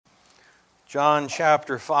John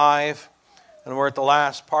chapter 5, and we're at the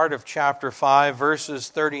last part of chapter 5, verses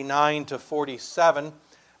 39 to 47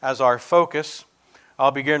 as our focus.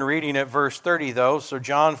 I'll begin reading at verse 30 though. So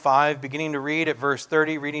John 5, beginning to read at verse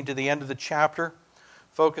 30, reading to the end of the chapter,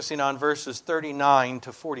 focusing on verses 39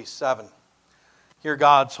 to 47. Hear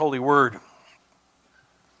God's holy word.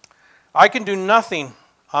 I can do nothing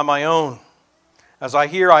on my own. As I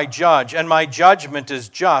hear, I judge, and my judgment is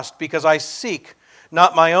just, because I seek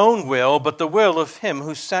not my own will, but the will of him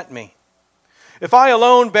who sent me. If I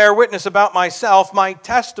alone bear witness about myself, my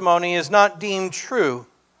testimony is not deemed true.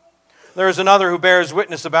 There is another who bears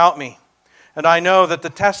witness about me, and I know that the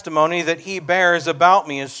testimony that he bears about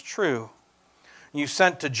me is true. You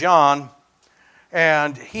sent to John,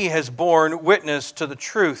 and he has borne witness to the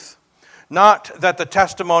truth. Not that the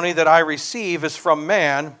testimony that I receive is from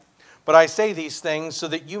man, but I say these things so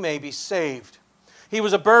that you may be saved. He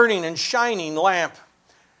was a burning and shining lamp,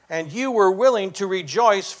 and you were willing to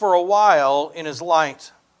rejoice for a while in his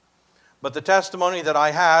light. But the testimony that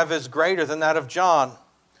I have is greater than that of John.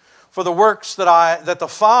 For the works that the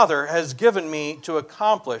Father has given me to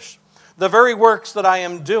accomplish, the very works that I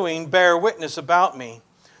am doing bear witness about me,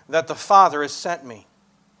 that the Father has sent me.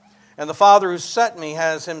 And the Father who sent me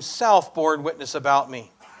has himself borne witness about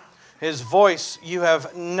me. His voice you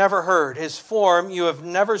have never heard, his form you have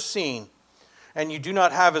never seen, and you do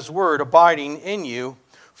not have his word abiding in you,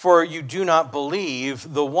 for you do not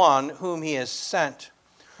believe the one whom he has sent.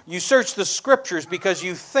 You search the Scriptures because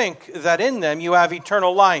you think that in them you have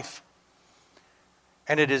eternal life,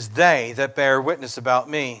 and it is they that bear witness about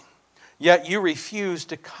me. Yet you refuse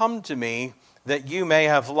to come to me that you may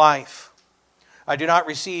have life. I do not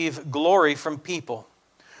receive glory from people,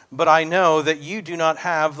 but I know that you do not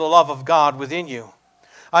have the love of God within you.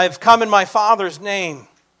 I have come in my Father's name,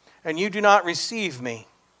 and you do not receive me.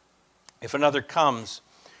 If another comes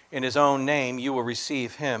in his own name, you will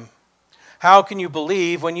receive him. How can you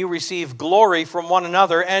believe when you receive glory from one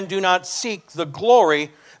another and do not seek the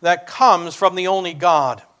glory that comes from the only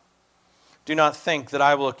God? Do not think that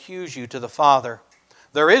I will accuse you to the Father.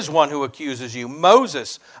 There is one who accuses you,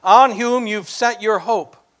 Moses, on whom you've set your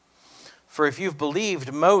hope. For if you've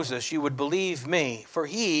believed Moses, you would believe me, for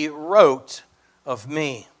he wrote of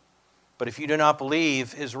me. But if you do not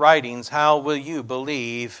believe his writings, how will you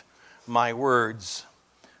believe my words?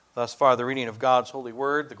 Thus far the reading of God's holy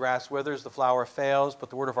word. The grass withers, the flower fails,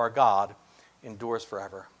 but the word of our God endures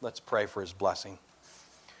forever. Let's pray for his blessing.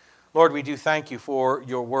 Lord, we do thank you for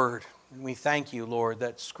your word. And we thank you, Lord,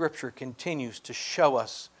 that Scripture continues to show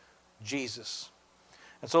us Jesus.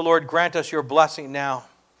 And so, Lord, grant us your blessing now.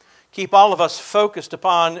 Keep all of us focused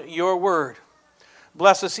upon your word.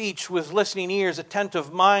 Bless us each with listening ears,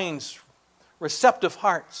 attentive minds, receptive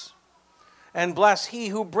hearts. And bless he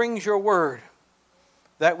who brings your word,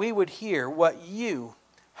 that we would hear what you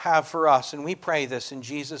have for us. And we pray this in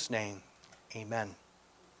Jesus' name. Amen.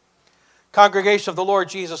 Congregation of the Lord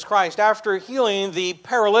Jesus Christ, after healing the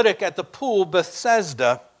paralytic at the pool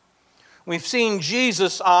Bethesda, we've seen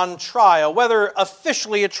Jesus on trial, whether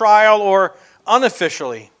officially a trial or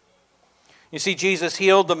unofficially. You see, Jesus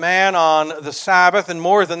healed the man on the Sabbath, and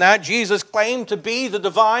more than that, Jesus claimed to be the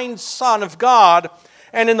divine Son of God.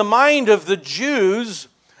 And in the mind of the Jews,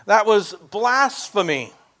 that was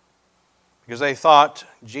blasphemy, because they thought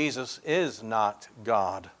Jesus is not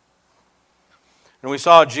God. And we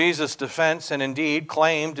saw Jesus' defense, and indeed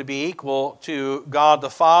claimed to be equal to God the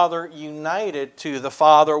Father, united to the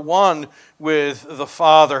Father, one with the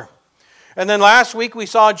Father. And then last week we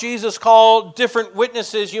saw Jesus call different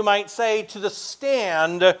witnesses, you might say, to the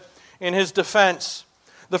stand in his defense.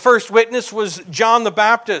 The first witness was John the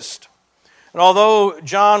Baptist. And although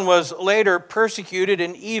John was later persecuted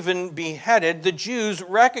and even beheaded, the Jews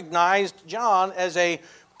recognized John as a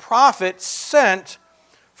prophet sent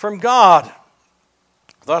from God.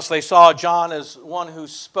 Thus they saw John as one who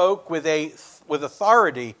spoke with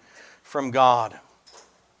authority from God.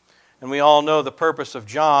 And we all know the purpose of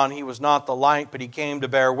John. He was not the light, but he came to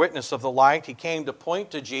bear witness of the light. He came to point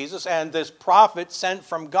to Jesus, and this prophet sent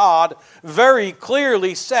from God very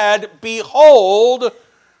clearly said, "Behold,"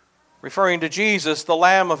 referring to Jesus, the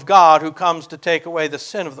Lamb of God who comes to take away the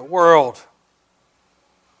sin of the world.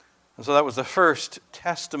 And so that was the first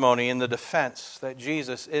testimony in the defense, that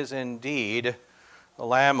Jesus is indeed the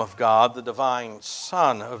Lamb of God, the divine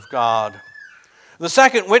Son of God. The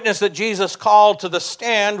second witness that Jesus called to the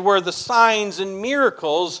stand were the signs and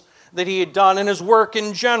miracles that he had done in his work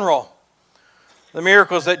in general. The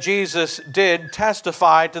miracles that Jesus did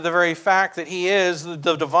testified to the very fact that he is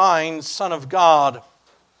the divine Son of God.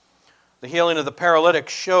 The healing of the paralytic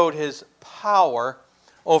showed his power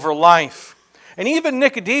over life. And even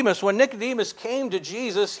Nicodemus, when Nicodemus came to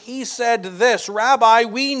Jesus, he said this, "Rabbi,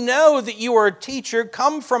 we know that you are a teacher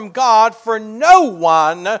come from God, for no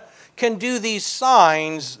one can do these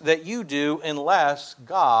signs that you do unless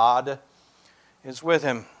God is with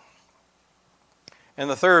him." And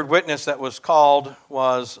the third witness that was called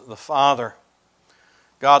was the Father.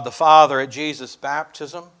 God the Father at Jesus'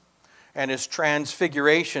 baptism and his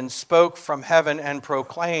transfiguration spoke from heaven and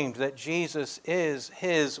proclaimed that Jesus is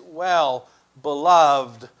his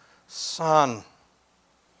well-beloved Son.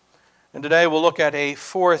 And today we'll look at a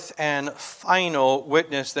fourth and final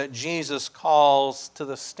witness that Jesus calls to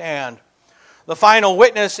the stand. The final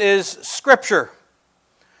witness is Scripture.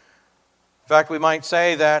 In fact, we might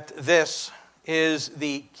say that this is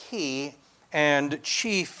the key and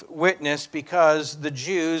chief witness because the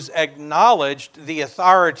Jews acknowledged the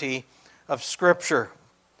authority of Scripture.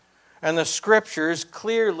 And the Scriptures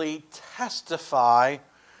clearly testify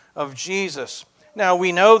of Jesus. Now,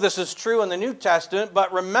 we know this is true in the New Testament,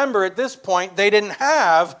 but remember at this point they didn't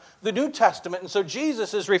have the New Testament, and so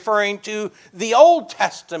Jesus is referring to the Old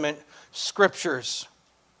Testament Scriptures.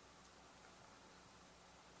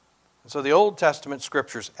 So the Old Testament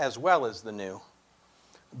Scriptures, as well as the New,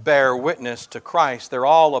 bear witness to Christ. They're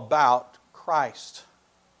all about Christ.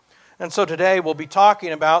 And so today we'll be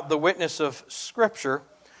talking about the witness of Scripture,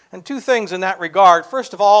 and two things in that regard.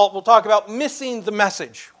 First of all, we'll talk about missing the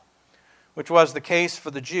message, which was the case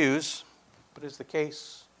for the Jews, but is the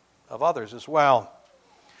case of others as well.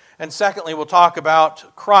 And secondly, we'll talk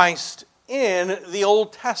about Christ in the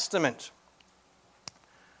Old Testament.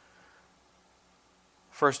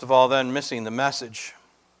 First of all, then, missing the message.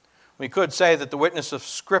 We could say that the witness of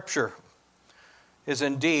Scripture is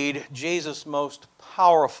indeed Jesus' most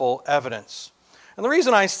powerful evidence. And the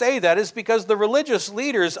reason I say that is because the religious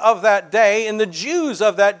leaders of that day and the Jews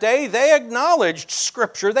of that day, they acknowledged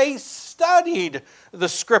Scripture. They studied the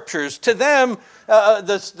Scriptures. To them,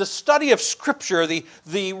 the study of Scripture,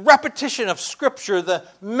 the repetition of Scripture, the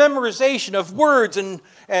memorization of words and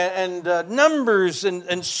numbers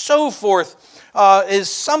and so forth is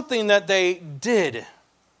something that they did.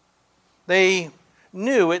 They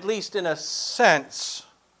knew, at least in a sense,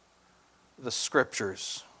 the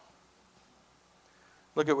Scriptures.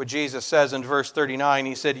 Look at what Jesus says in verse 39.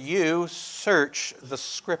 He said, "You search the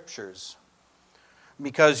Scriptures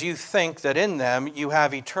because you think that in them you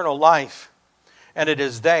have eternal life, and it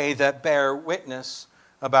is they that bear witness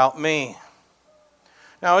about me."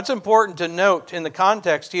 Now, it's important to note in the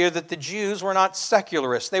context here that the Jews were not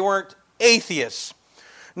secularists. They weren't atheists,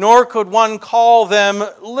 nor could one call them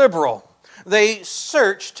liberal. They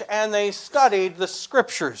searched and they studied the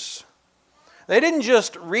Scriptures. They didn't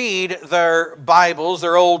just read their Bibles,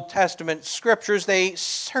 their Old Testament Scriptures, they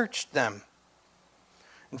searched them.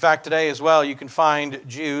 In fact, today as well, you can find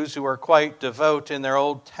Jews who are quite devout in their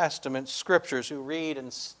Old Testament Scriptures, who read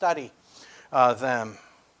and study them.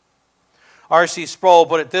 R.C. Sproul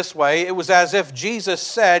put it this way: it was as if Jesus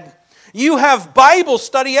said, "You have Bible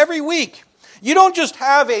study every week. You don't just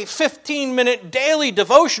have a 15-minute daily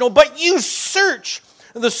devotional, but you search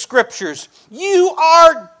the Scriptures. You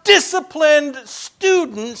are disciplined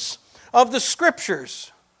students of the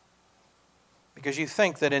Scriptures because you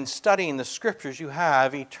think that in studying the Scriptures you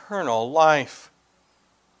have eternal life."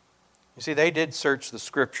 You see, they did search the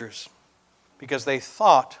Scriptures because they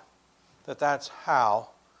thought that that's how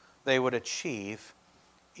they would achieve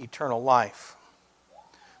eternal life.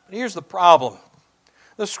 But here's the problem.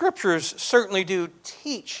 The Scriptures certainly do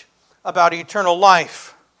teach about eternal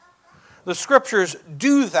life. The Scriptures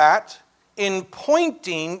do that in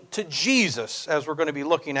pointing to Jesus, as we're going to be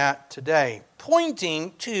looking at today,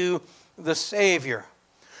 pointing to the Savior.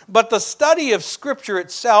 But the study of Scripture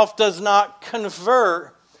itself does not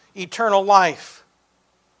confer eternal life.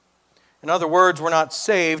 In other words, we're not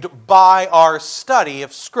saved by our study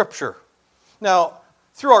of Scripture. Now,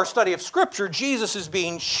 through our study of Scripture, Jesus is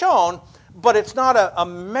being shown, but it's not a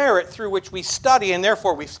merit through which we study, and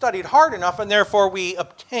therefore we've studied hard enough, and therefore we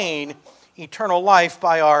obtain eternal life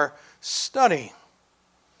by our study.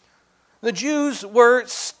 The Jews were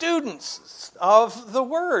students of the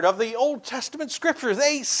Word, of the Old Testament Scripture.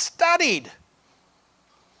 They studied,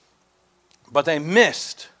 but they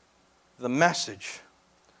missed the message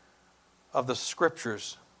of the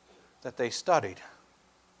Scriptures that they studied.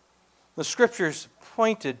 The Scriptures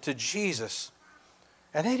pointed to Jesus,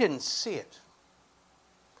 and they didn't see it.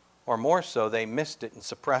 Or more so, they missed it and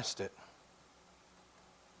suppressed it.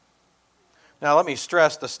 Now, let me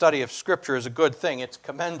stress, the study of Scripture is a good thing. It's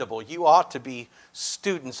commendable. You ought to be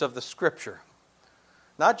students of the Scripture.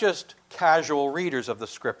 Not just casual readers of the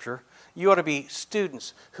Scripture. You ought to be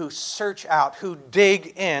students who search out, who dig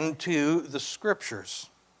into the Scriptures.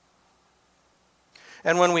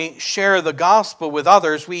 And when we share the gospel with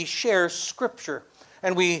others, we share Scripture.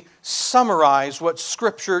 And we summarize what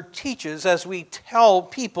Scripture teaches as we tell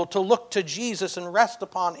people to look to Jesus and rest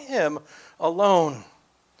upon Him alone.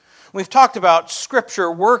 We've talked about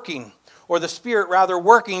Scripture working, or the Spirit rather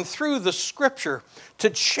working through the Scripture to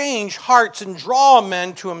change hearts and draw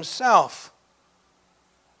men to Himself.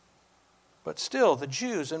 But still, the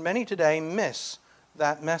Jews and many today miss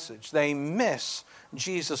that message. They miss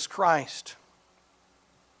Jesus Christ.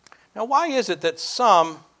 Now, why is it that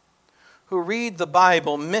some who read the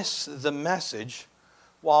Bible miss the message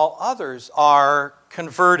while others are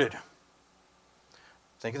converted?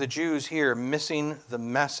 Think of the Jews here missing the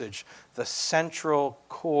message, the central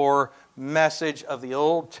core message of the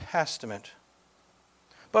Old Testament.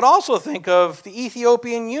 But also think of the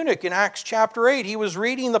Ethiopian eunuch in Acts chapter 8. He was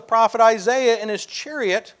reading the prophet Isaiah in his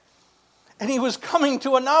chariot, and he was coming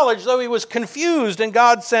to a knowledge, though he was confused, and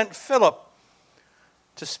God sent Philip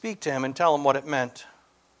to speak to him and tell him what it meant.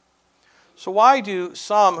 So why do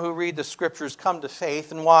some who read the Scriptures come to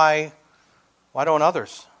faith, and why don't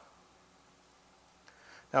others?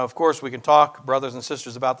 Now, of course, we can talk, brothers and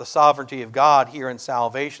sisters, about the sovereignty of God here in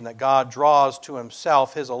salvation, that God draws to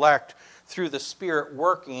Himself His elect through the Spirit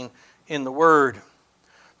working in the Word.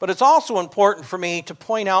 But it's also important for me to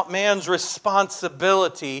point out man's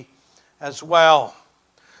responsibility as well.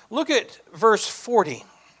 Look at verse 40.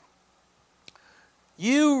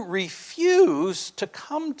 You refuse to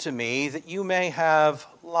come to me that you may have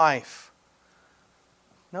life.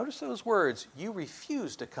 Notice those words. You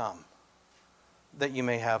refuse to come that you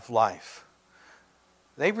may have life.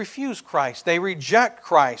 They refuse Christ. They reject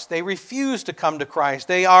Christ. They refuse to come to Christ.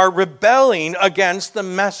 They are rebelling against the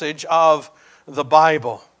message of the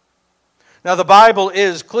Bible. Now, the Bible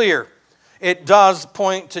is clear. It does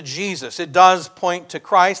point to Jesus. It does point to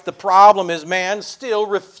Christ. The problem is man still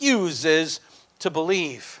refuses to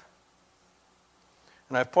believe.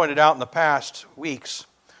 And I've pointed out in the past weeks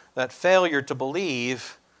that failure to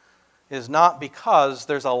believe is not because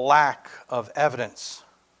there's a lack of evidence.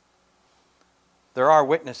 There are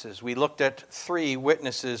witnesses. We looked at 3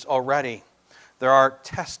 witnesses already. There are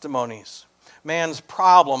testimonies. Man's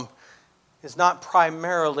problem is not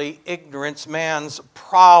primarily ignorance. Man's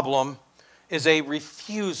problem is a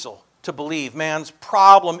refusal to believe. Man's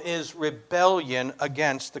problem is rebellion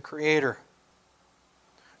against the Creator.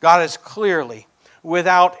 God has clearly,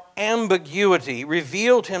 without ambiguity,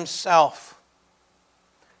 revealed Himself.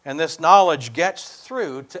 And this knowledge gets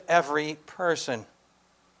through to every person.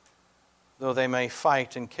 Though they may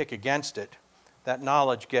fight and kick against it, that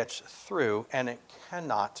knowledge gets through and it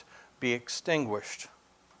cannot be extinguished.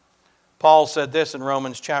 Paul said this in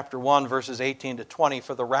Romans chapter 1, verses 18 to 20,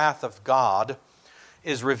 "For the wrath of God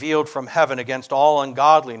is revealed from heaven against all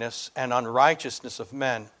ungodliness and unrighteousness of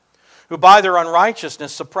men, who by their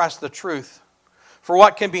unrighteousness suppress the truth. For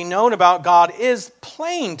what can be known about God is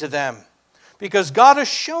plain to them, because God has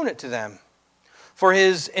shown it to them. For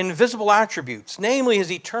His invisible attributes, namely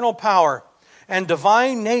His eternal power and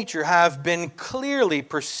divine nature, have been clearly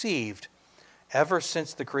perceived ever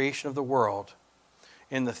since the creation of the world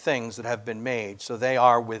in the things that have been made, so they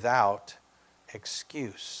are without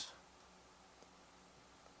excuse."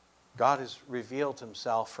 God has revealed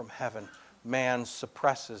Himself from heaven. Man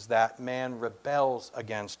suppresses that. Man rebels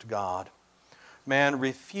against God. Man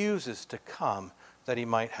refuses to come that he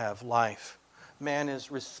might have life. Man is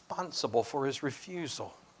responsible for his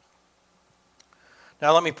refusal.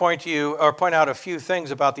 Now let me point out a few things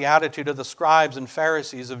about the attitude of the scribes and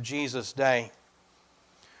Pharisees of Jesus' day.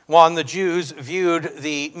 One, the Jews viewed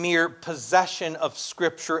the mere possession of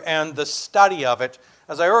Scripture and the study of it,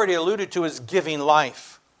 as I already alluded to, as giving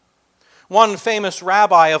life. One famous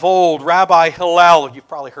rabbi of old, Rabbi Hillel, you've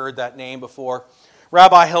probably heard that name before.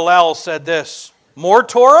 Rabbi Hillel said this, "More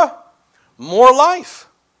Torah, more life.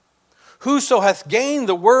 Whoso hath gained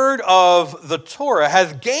the word of the Torah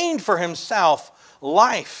hath gained for himself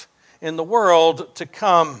life in the world to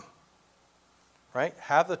come." Right?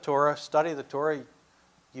 Have the Torah, study the Torah,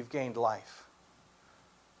 you've gained life.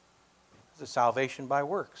 It's a salvation by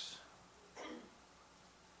works.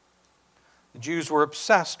 The Jews were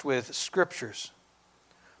obsessed with Scriptures,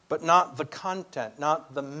 but not the content,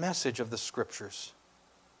 not the message of the Scriptures.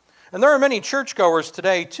 And there are many churchgoers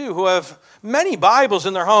today, too, who have many Bibles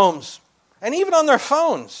in their homes and even on their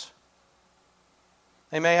phones.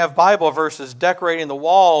 They may have Bible verses decorating the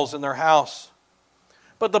walls in their house.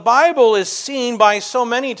 But the Bible is seen by so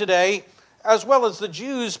many today as well as the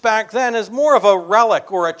Jews back then, as more of a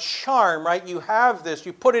relic or a charm, right? You have this,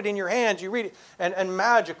 you put it in your hands, you read it, and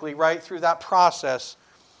magically, right, through that process,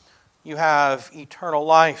 you have eternal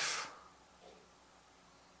life.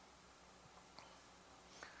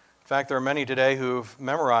 In fact, there are many today who've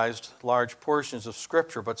memorized large portions of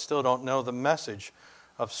Scripture but still don't know the message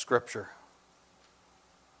of Scripture.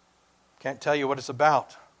 Can't tell you what it's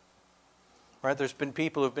about. Right? There's been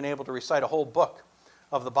people who've been able to recite a whole book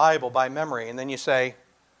of the Bible by memory, and then you say,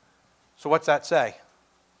 so what's that say?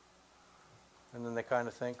 And then they kind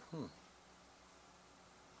of think,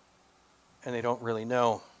 And they don't really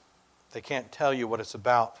know. They can't tell you what it's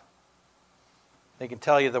about. They can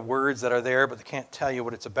tell you the words that are there, but they can't tell you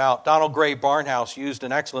what it's about. Donald Gray Barnhouse used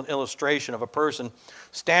an excellent illustration of a person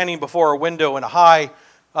standing before a window in a high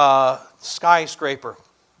skyscraper.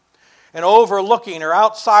 And overlooking or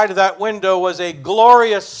outside of that window was a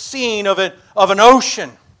glorious scene of an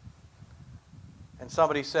ocean. And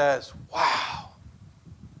somebody says, wow,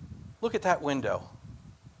 look at that window.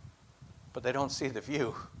 But they don't see the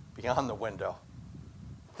view beyond the window.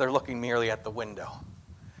 They're looking merely at the window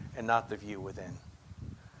and not the view within.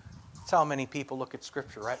 That's how many people look at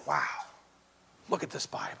Scripture, right? Wow, look at this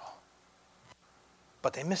Bible.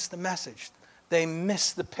 But they miss the message. They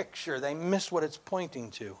miss the picture. They miss what it's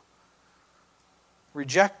pointing to.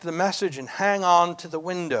 Reject the message and hang on to the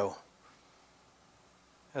window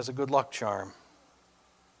as a good luck charm.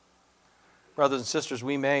 Brothers and sisters,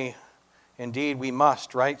 we may, indeed we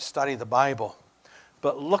must, right, study the Bible.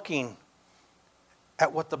 But looking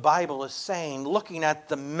at what the Bible is saying, looking at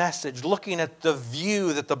the message, looking at the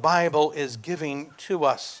view that the Bible is giving to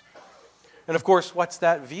us. And of course, what's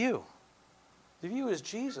that view? The view is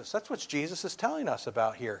Jesus. That's what Jesus is telling us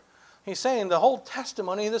about here. He's saying the whole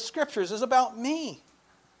testimony of the Scriptures is about me.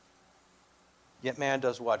 Yet man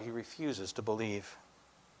does what? He refuses to believe.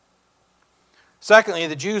 Secondly,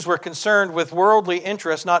 the Jews were concerned with worldly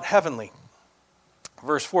interests, not heavenly.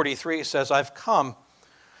 Verse 43 says, I've come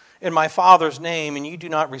in my Father's name, and you do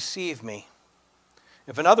not receive me.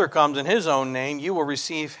 If another comes in his own name, you will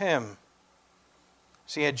receive him.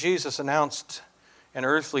 See, had Jesus announced an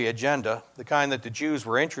earthly agenda, the kind that the Jews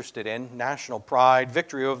were interested in, national pride,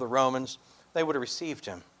 victory over the Romans, they would have received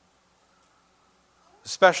him.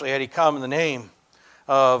 Especially had he come in the name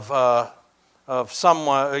of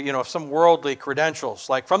some worldly credentials,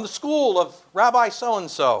 like from the school of Rabbi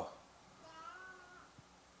so-and-so.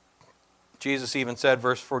 Jesus even said,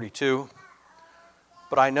 verse 42,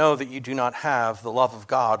 but I know that you do not have the love of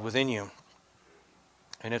God within you.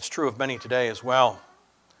 And it's true of many today as well.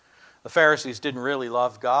 The Pharisees didn't really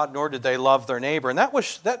love God, nor did they love their neighbor. And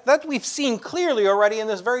that we've seen clearly already in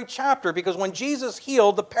this very chapter, because when Jesus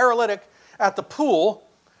healed the paralytic at the pool,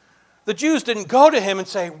 the Jews didn't go to him and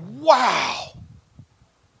say, wow,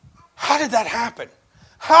 how did that happen?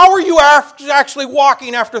 How are you actually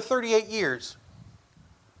walking after 38 years?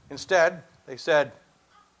 Instead, they said,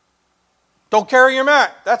 don't carry your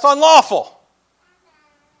mat. That's unlawful.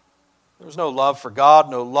 There was no love for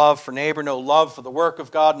God, no love for neighbor, no love for the work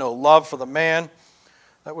of God, no love for the man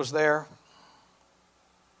that was there.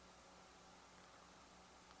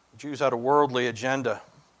 The Jews had a worldly agenda.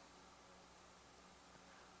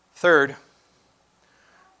 Third,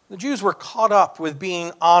 the Jews were caught up with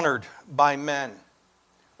being honored by men.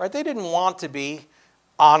 Right? They didn't want to be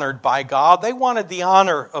honored by God. They wanted the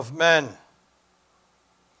honor of men.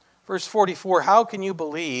 Verse 44, how can you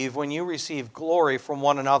believe when you receive glory from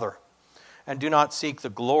one another and do not seek the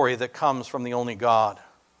glory that comes from the only God?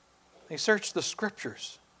 They search the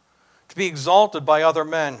Scriptures to be exalted by other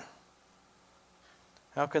men.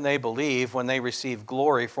 How can they believe when they receive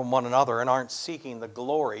glory from one another and aren't seeking the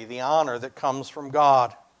glory, the honor that comes from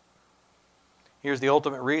God? Here's the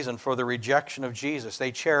ultimate reason for the rejection of Jesus.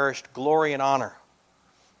 They cherished glory and honor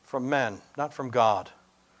from men, not from God.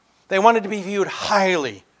 They wanted to be viewed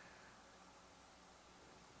highly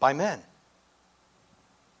by men,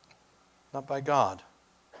 not by God.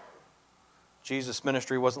 Jesus'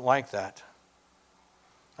 ministry wasn't like that.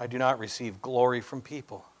 I do not receive glory from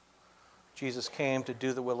people. Jesus came to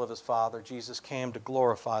do the will of his Father. Jesus came to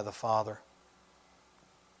glorify the Father.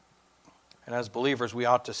 And as believers, we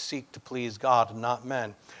ought to seek to please God and not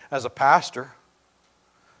men. As a pastor,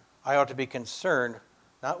 I ought to be concerned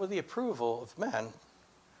not with the approval of men,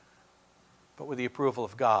 but with the approval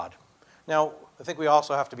of God. Now, I think we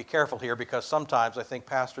also have to be careful here, because sometimes I think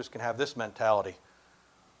pastors can have this mentality.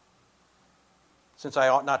 Since I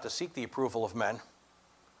ought not to seek the approval of men,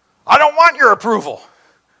 I don't want your approval.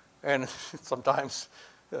 And sometimes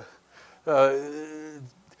they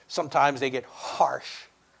get harsh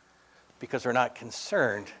because they're not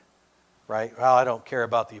concerned, right? Well, I don't care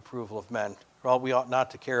about the approval of men. Well, we ought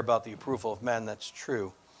not to care about the approval of men, that's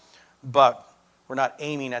true. But we're not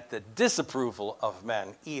aiming at the disapproval of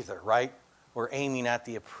men either, right? We're aiming at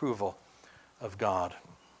the approval of God.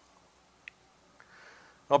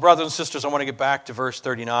 Well, brothers and sisters, I want to get back to verse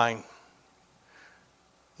 39.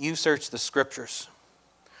 You search the Scriptures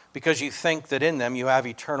because you think that in them you have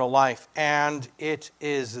eternal life, and it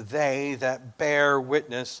is they that bear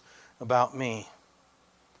witness about me.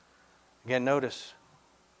 Again, notice,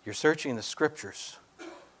 you're searching the Scriptures,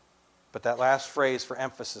 but that last phrase for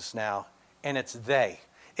emphasis now, and it's they.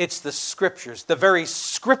 It's the Scriptures, the very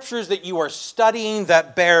Scriptures that you are studying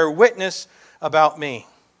that bear witness about me.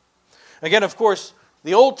 Again, of course,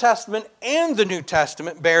 the Old Testament and the New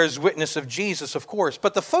Testament bears witness of Jesus, of course,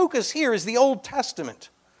 but the focus here is the Old Testament,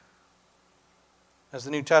 as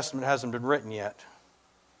the New Testament hasn't been written yet.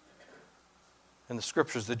 And the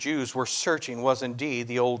Scriptures the Jews were searching was indeed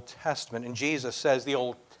the Old Testament, and Jesus says the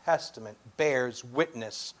Old Testament bears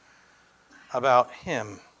witness about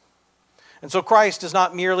him. And so Christ is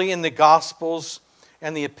not merely in the Gospels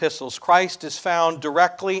and the epistles. Christ is found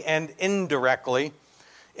directly and indirectly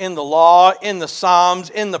in the law, in the Psalms,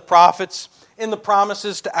 in the prophets, in the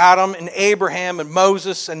promises to Adam and Abraham and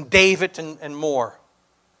Moses and David and more.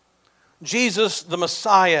 Jesus, the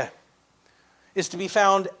Messiah, is to be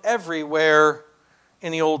found everywhere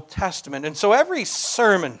in the Old Testament. And so every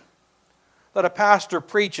sermon that a pastor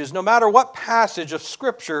preaches, no matter what passage of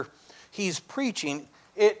Scripture he's preaching,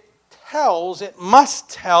 it must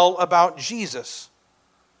tell about Jesus.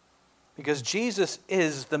 Because Jesus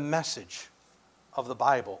is the message of the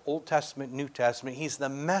Bible, Old Testament, New Testament. He's the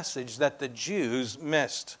message that the Jews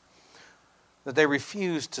missed, that they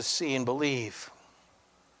refused to see and believe.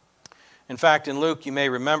 In fact, in Luke, you may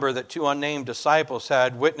remember that 2 unnamed disciples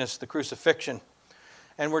had witnessed the crucifixion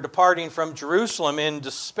and were departing from Jerusalem in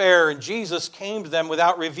despair, and Jesus came to them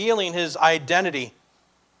without revealing his identity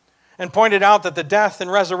and pointed out that the death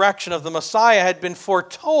and resurrection of the Messiah had been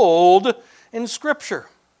foretold in Scripture.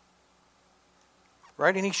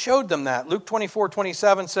 Right? And he showed them that. Luke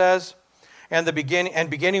 24:27 says,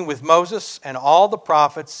 beginning with Moses and all the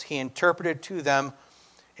prophets, he interpreted to them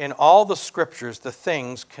in all the Scriptures the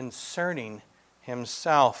things concerning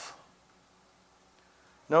himself.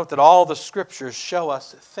 Note that all the Scriptures show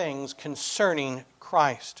us things concerning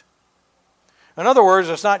Christ. In other words,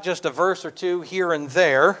 it's not just a verse or two here and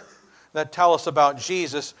there that tell us about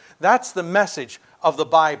Jesus. That's the message of the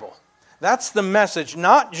Bible. That's the message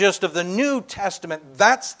not just of the New Testament,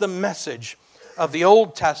 that's the message of the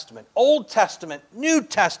Old Testament. Old Testament, New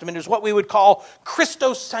Testament is what we would call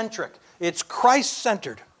Christocentric. It's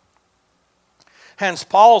Christ-centered. Hence,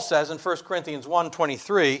 Paul says in 1 Corinthians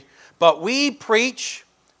 1:23, but we preach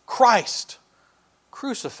Christ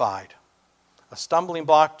crucified, a stumbling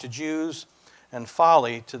block to Jews and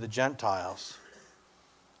folly to the Gentiles.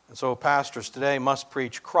 And so pastors today must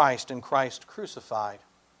preach Christ and Christ crucified.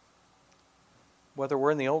 Whether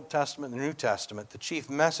we're in the Old Testament or the New Testament, the chief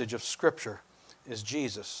message of Scripture is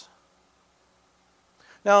Jesus.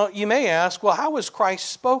 Now, you may ask, well, how was Christ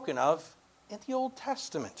spoken of in the Old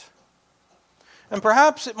Testament? And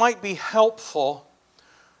perhaps it might be helpful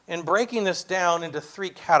in breaking this down into 3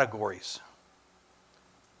 categories: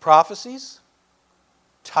 prophecies,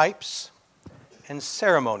 types, and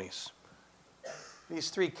ceremonies. These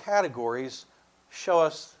 3 categories show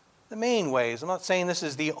us the main ways. I'm not saying this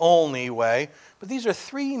is the only way, but these are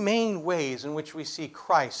 3 main ways in which we see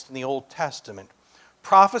Christ in the Old Testament: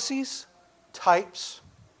 prophecies, types,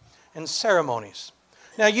 and ceremonies.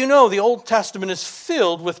 Now, you know the Old Testament is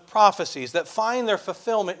filled with prophecies that find their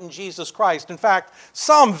fulfillment in Jesus Christ. In fact,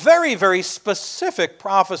 some very, very specific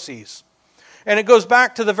prophecies. And it goes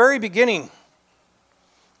back to the very beginning.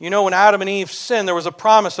 You know, when Adam and Eve sinned, there was a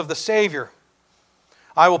promise of the Savior.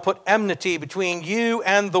 I will put enmity between you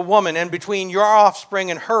and the woman, and between your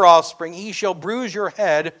offspring and her offspring. He shall bruise your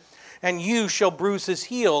head, and you shall bruise his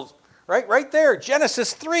heel. Right there,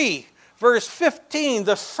 Genesis 3, verse 15,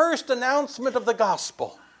 the first announcement of the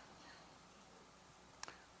gospel.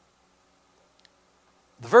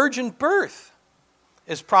 The virgin birth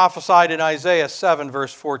is prophesied in Isaiah 7,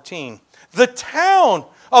 verse 14. The town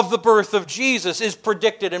of the birth of Jesus is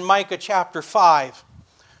predicted in Micah chapter 5,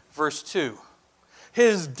 verse 2.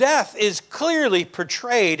 His death is clearly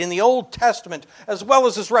portrayed in the Old Testament as well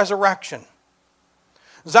as his resurrection.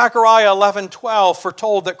 Zechariah 11:12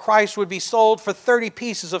 foretold that Christ would be sold for 30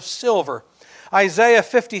 pieces of silver. Isaiah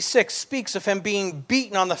 56 speaks of him being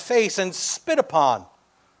beaten on the face and spit upon.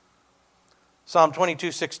 Psalm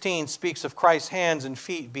 22:16 speaks of Christ's hands and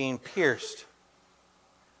feet being pierced.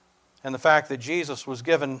 And the fact that Jesus was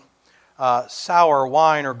given sour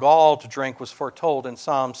wine or gall to drink was foretold in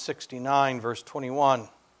Psalm 69, verse 21.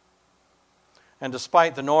 And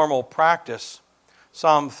despite the normal practice,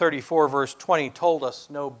 Psalm 34, verse 20 told us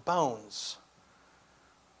no bones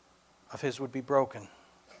of his would be broken.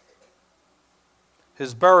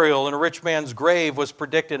 His burial in a rich man's grave was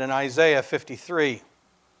predicted in Isaiah 53.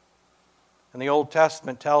 And the Old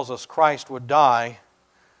Testament tells us Christ would die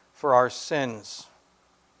for our sins.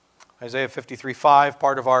 Isaiah 53:5,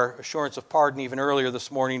 part of our assurance of pardon even earlier this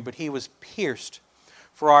morning, but he was pierced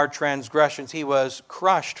for our transgressions. He was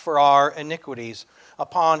crushed for our iniquities.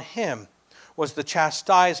 Upon him was the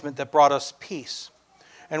chastisement that brought us peace.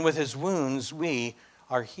 And with his wounds we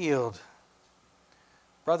are healed.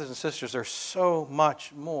 Brothers and sisters, there's so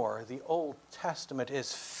much more. The Old Testament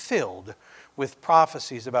is filled with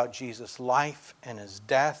prophecies about Jesus' life and his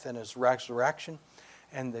death and his resurrection,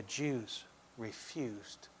 and the Jews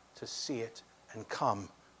refused to see it and come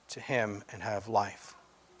to him and have life.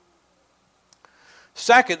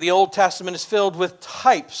 Second, the Old Testament is filled with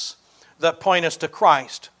types that point us to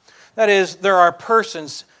Christ. That is, there are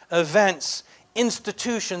persons, events,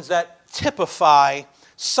 institutions that typify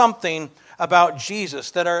something about Jesus,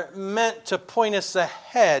 that are meant to point us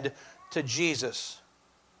ahead to Jesus.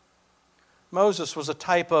 Moses was a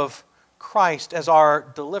type of Christ as our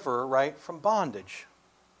deliverer, right, from bondage.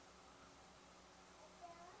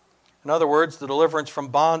 In other words, the deliverance from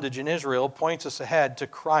bondage in Israel points us ahead to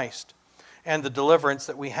Christ and the deliverance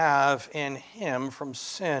that we have in him from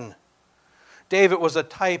sin. David was a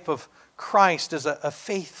type of Christ as a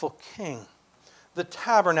faithful king. The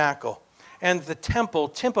tabernacle and the temple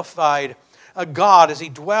typified a God as he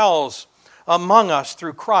dwells among us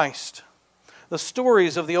through Christ. The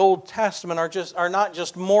stories of the Old Testament are not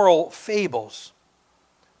just moral fables,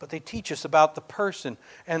 but they teach us about the person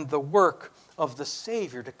and the work of the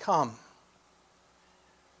Savior to come.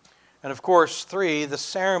 And of course, 3, the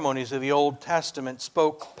ceremonies of the Old Testament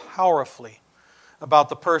spoke powerfully about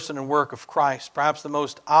the person and work of Christ. Perhaps the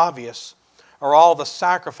most obvious are all the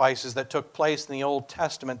sacrifices that took place in the Old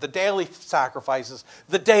Testament, the daily sacrifices,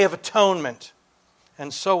 the Day of Atonement,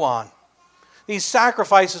 and so on. These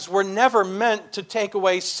sacrifices were never meant to take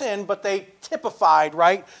away sin, but they typified,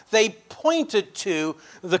 right? They pointed to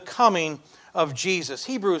the coming of Jesus.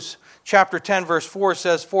 Hebrews chapter 10, verse 4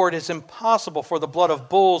 says, "For it is impossible for the blood of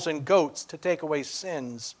bulls and goats to take away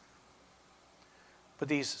sins." But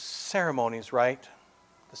these ceremonies, right?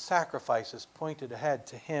 The sacrifices pointed ahead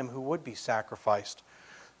to him who would be sacrificed,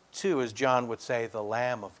 to, as John would say, the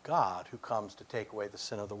Lamb of God who comes to take away the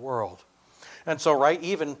sin of the world. And so, right,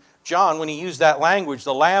 even John, when he used that language,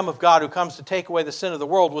 the Lamb of God who comes to take away the sin of the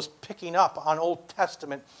world, was picking up on Old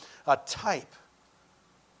Testament type.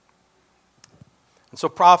 And so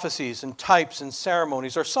prophecies and types and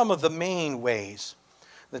ceremonies are some of the main ways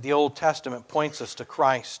that the Old Testament points us to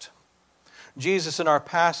Christ. Jesus in our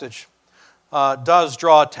passage does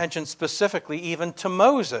draw attention specifically even to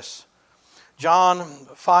Moses. John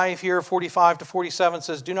 5 here, 45 to 47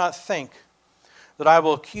 says, "Do not think that I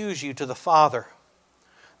will accuse you to the Father.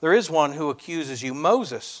 There is one who accuses you,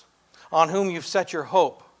 Moses, on whom you've set your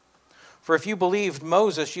hope. For if you believed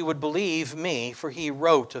Moses, you would believe me, for he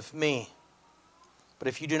wrote of me. But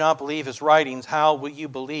if you do not believe his writings, how will you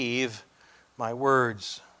believe my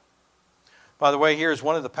words?" By the way, here's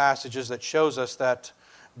one of the passages that shows us that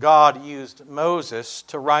God used Moses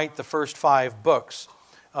to write the first 5 books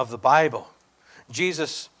of the Bible.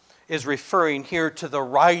 Jesus is referring here to the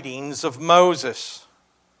writings of Moses.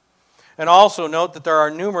 And also note that there are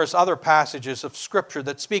numerous other passages of Scripture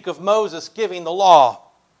that speak of Moses giving the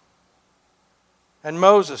law. And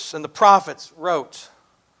Moses and the prophets wrote.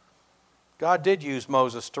 God did use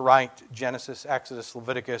Moses to write Genesis, Exodus,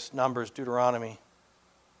 Leviticus, Numbers, Deuteronomy.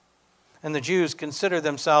 And the Jews consider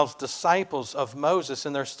themselves disciples of Moses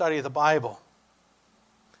in their study of the Bible.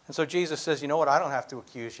 And so Jesus says, you know what, I don't have to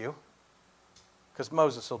accuse you, because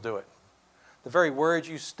Moses will do it. The very words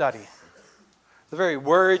you study, the very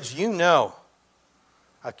words you know,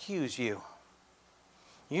 accuse you.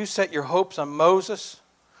 You set your hopes on Moses,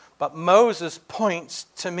 but Moses points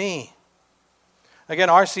to me. Again,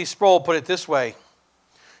 R.C. Sproul put it this way: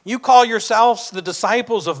 you call yourselves the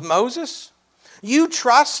disciples of Moses? You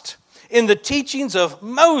trust in the teachings of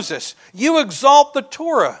Moses. You exalt the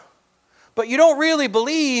Torah, but you don't really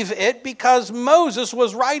believe it because Moses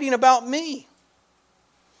was writing about me.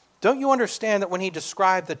 Don't you understand that when he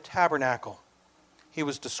described the tabernacle, he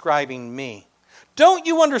was describing me? Don't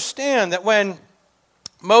you understand that when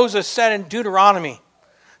Moses said in Deuteronomy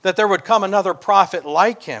that there would come another prophet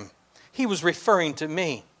like him, he was referring to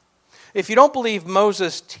me? If you don't believe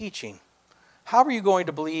Moses' teaching, how are you going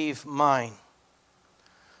to believe mine?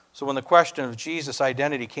 So when the question of Jesus'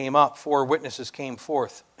 identity came up, 4 witnesses came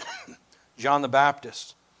forth. John the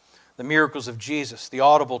Baptist, the miracles of Jesus, the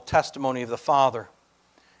audible testimony of the Father,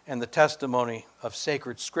 and the testimony of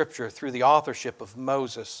sacred Scripture through the authorship of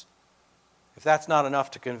Moses. If that's not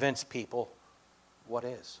enough to convince people, what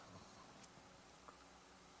is?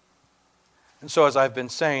 And so, as I've been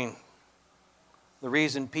saying, the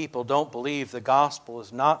reason people don't believe the gospel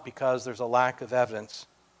is not because there's a lack of evidence.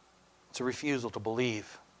 It's a refusal to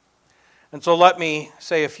believe. And so let me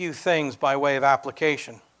say a few things by way of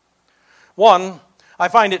application. One, I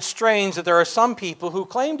find it strange that there are some people who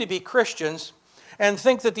claim to be Christians and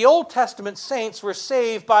think that the Old Testament saints were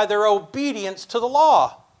saved by their obedience to the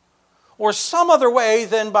law or some other way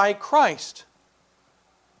than by Christ.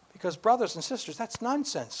 Because, brothers and sisters, that's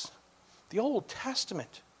nonsense. The Old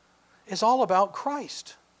Testament is all about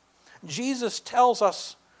Christ. Jesus tells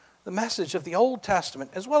us the message of the Old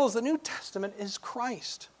Testament as well as the New Testament is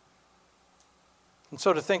Christ. And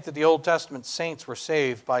so to think that the Old Testament saints were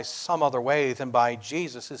saved by some other way than by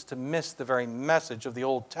Jesus is to miss the very message of the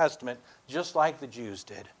Old Testament, just like the Jews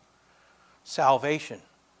did. Salvation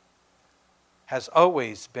has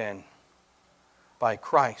always been by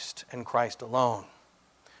Christ and Christ alone.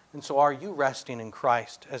 And so are you resting in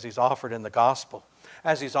Christ as He's offered in the gospel,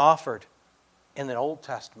 as He's offered in the Old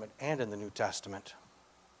Testament and in the New Testament?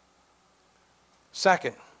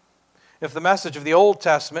 Second, if the message of the Old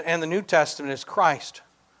Testament and the New Testament is Christ,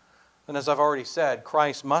 then as I've already said,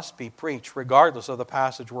 Christ must be preached regardless of the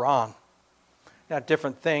passage we're on. Now,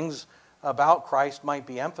 different things about Christ might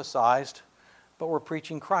be emphasized, but we're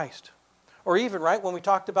preaching Christ. Or even, right, when we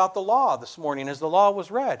talked about the law this morning as the law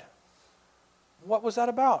was read. What was that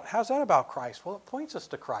about? How's that about Christ? Well, it points us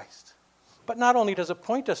to Christ. But not only does it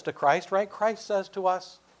point us to Christ, right? Christ says to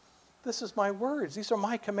us, this is my words. These are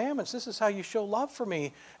my commandments. This is how you show love for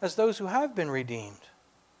me as those who have been redeemed.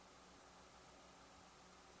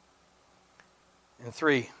 And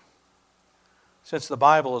 3, since the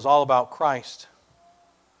Bible is all about Christ,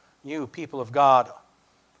 you, people of God,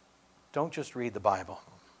 don't just read the Bible.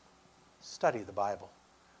 Study the Bible.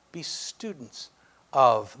 Be students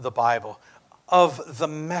of the Bible, of the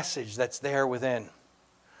message that's there within.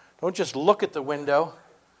 Don't just look at the window.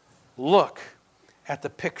 Look at the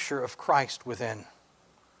picture of Christ within.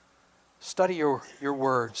 Study your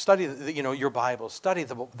word. Study your Bible. Study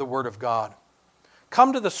the Word of God.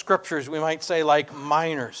 Come to the Scriptures, we might say, like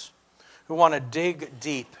miners who want to dig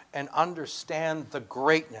deep and understand the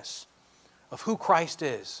greatness of who Christ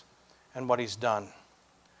is and what He's done.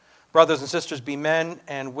 Brothers and sisters, be men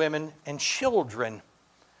and women and children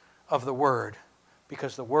of the Word,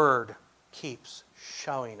 because the Word keeps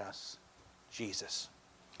showing us Jesus.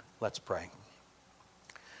 Let's pray.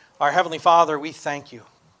 Our Heavenly Father, we thank You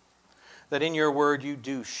that in Your Word You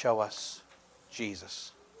do show us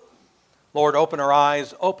Jesus. Lord, open our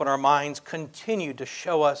eyes, open our minds, continue to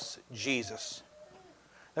show us Jesus,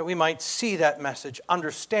 that we might see that message,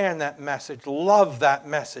 understand that message, love that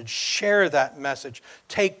message, share that message,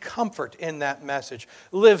 take comfort in that message,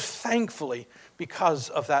 live thankfully because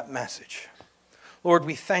of that message. Lord,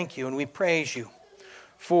 we thank You and we praise You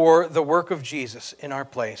for the work of Jesus in our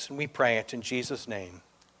place, and we pray it in Jesus' name.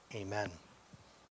 Amen.